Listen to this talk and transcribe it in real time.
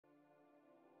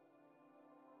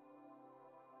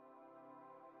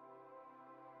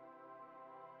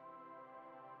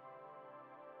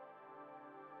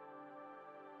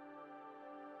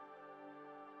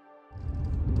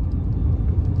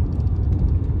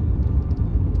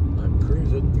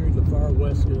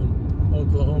southwestern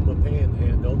Oklahoma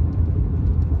Panhandle,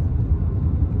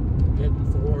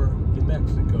 heading for New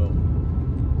Mexico,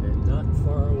 and not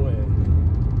far away.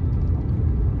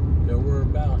 There were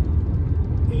about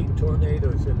 8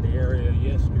 tornadoes in the area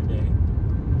yesterday,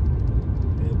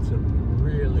 and some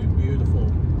really beautiful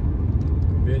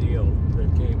video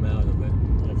that came out of it.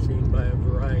 I've seen by a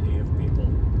variety of people.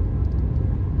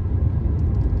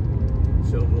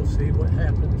 So we'll see what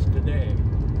happens today.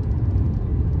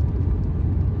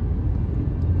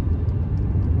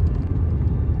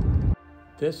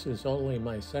 This is only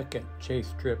my second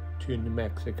chase trip to New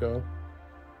Mexico.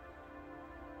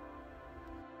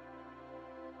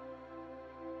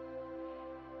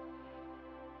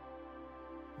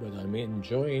 But I'm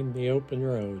enjoying the open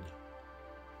road.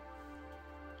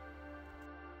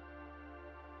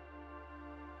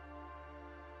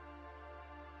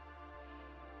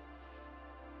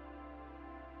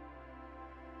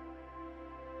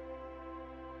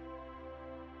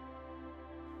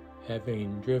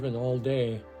 Having driven all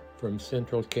day from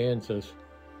central Kansas,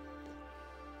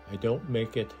 I don't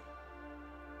make it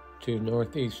to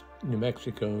northeast New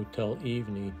Mexico till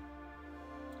evening.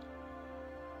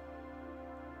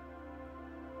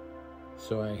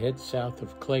 So I head south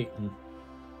of Clayton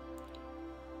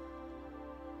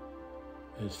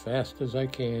as fast as I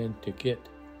can to get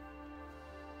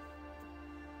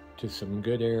to some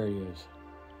good areas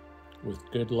with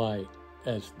good light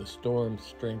as the storm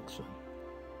strengthens.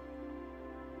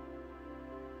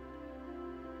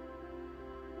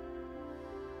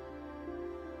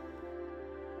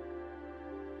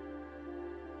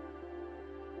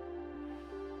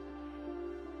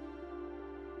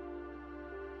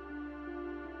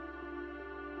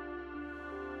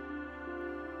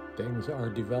 Things are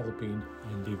developing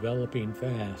and developing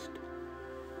fast.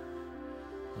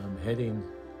 I'm heading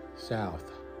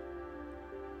south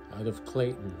out of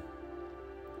Clayton,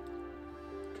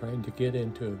 trying to get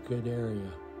into a good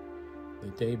area. The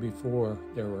day before,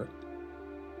 there were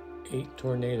 8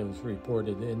 tornadoes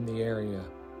reported in the area,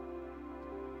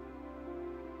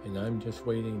 and I'm just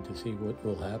waiting to see what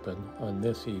will happen on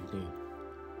this evening.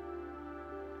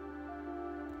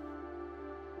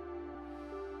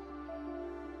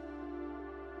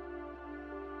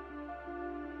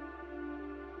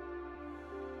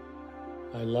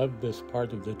 I love this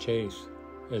part of the chase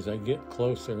as I get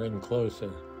closer and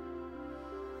closer.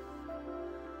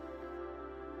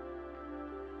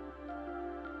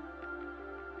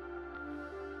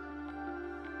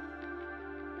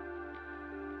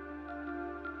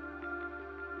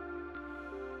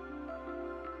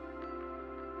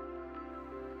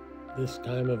 This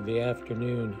time of the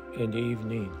afternoon and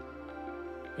evening,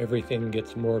 everything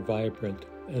gets more vibrant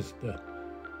as the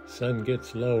sun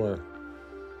gets lower.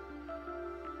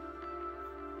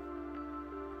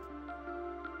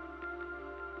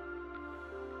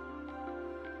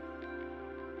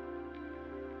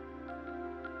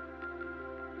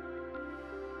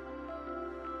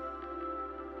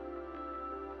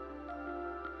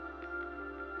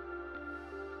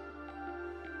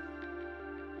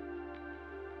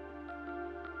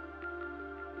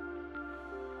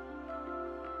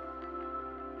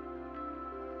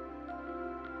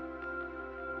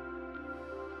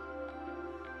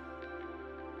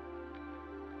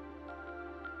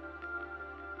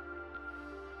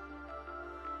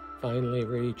 Finally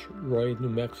reach Roy, New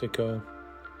Mexico,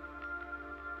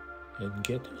 and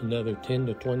get another 10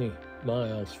 to 20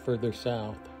 miles further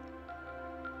south.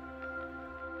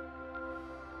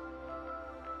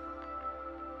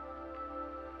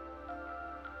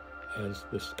 As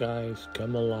the skies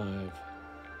come alive,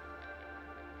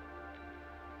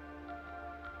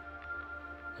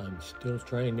 I'm still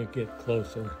trying to get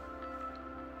closer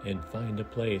and find a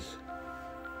place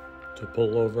to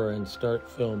pull over and start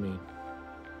filming.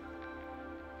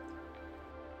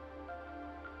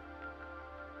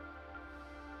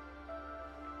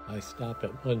 I stop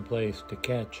at one place to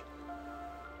catch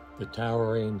the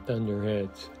towering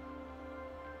thunderheads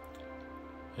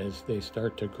as they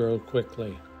start to grow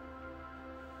quickly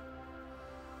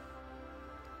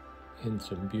in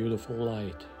some beautiful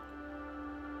light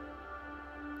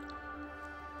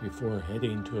before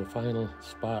heading to a final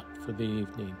spot for the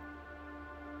evening.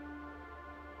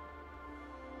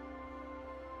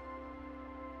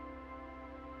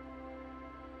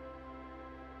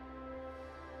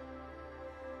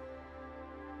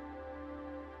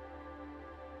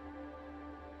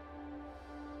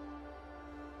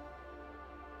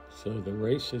 So the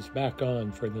race is back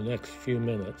on for the next few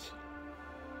minutes.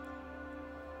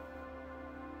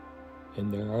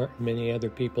 And there aren't many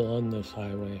other people on this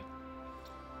highway.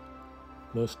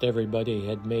 Most everybody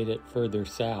had made it further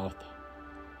south.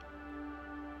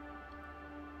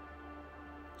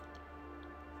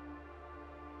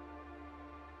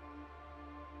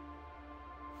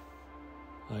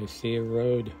 I see a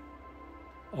road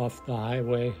off the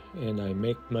highway and I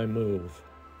make my move.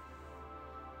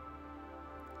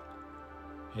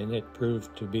 And it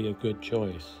proved to be a good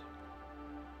choice.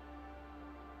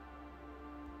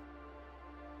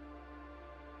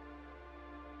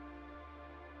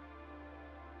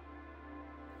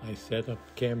 I set up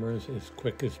cameras as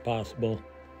quick as possible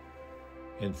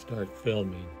and start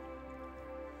filming.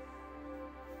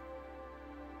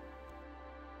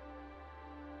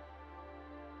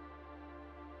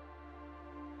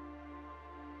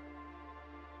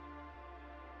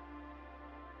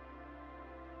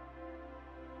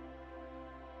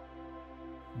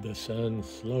 The sun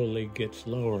slowly gets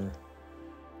lower,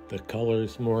 the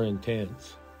colors more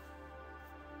intense.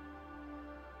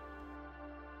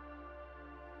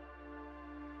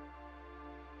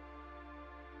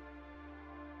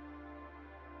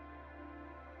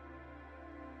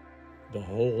 The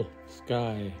whole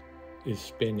sky is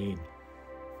spinning.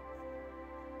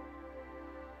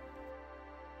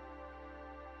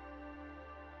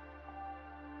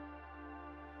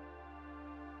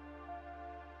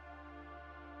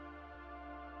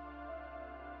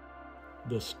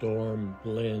 The storm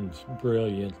blends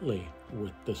brilliantly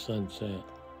with the sunset.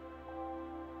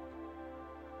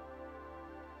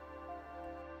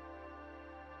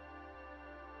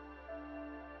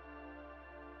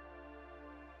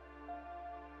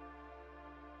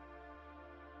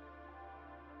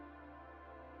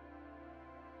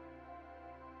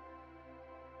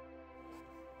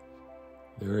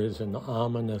 There is an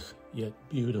ominous yet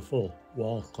beautiful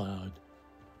wall cloud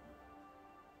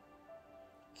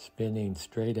spinning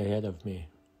straight ahead of me.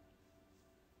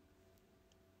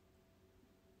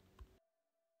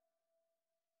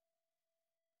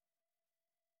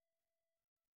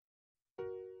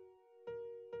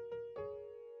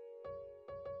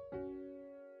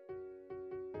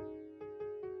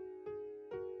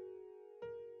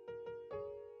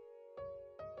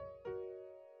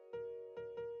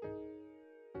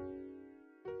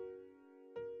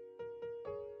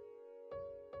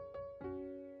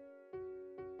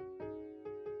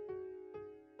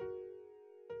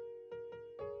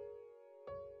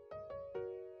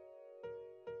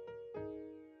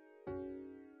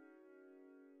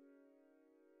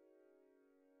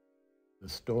 The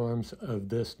storms of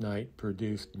this night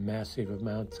produced massive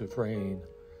amounts of rain,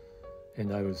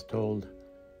 and I was told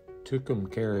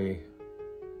Tucumcari,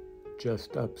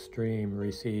 just upstream,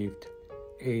 received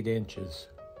 8 inches.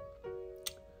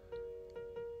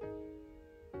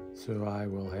 So I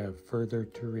will have further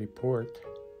to report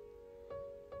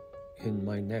in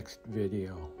my next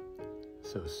video.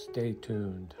 So stay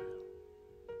tuned.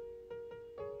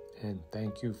 And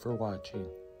thank you for watching.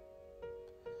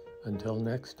 Until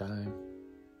next time.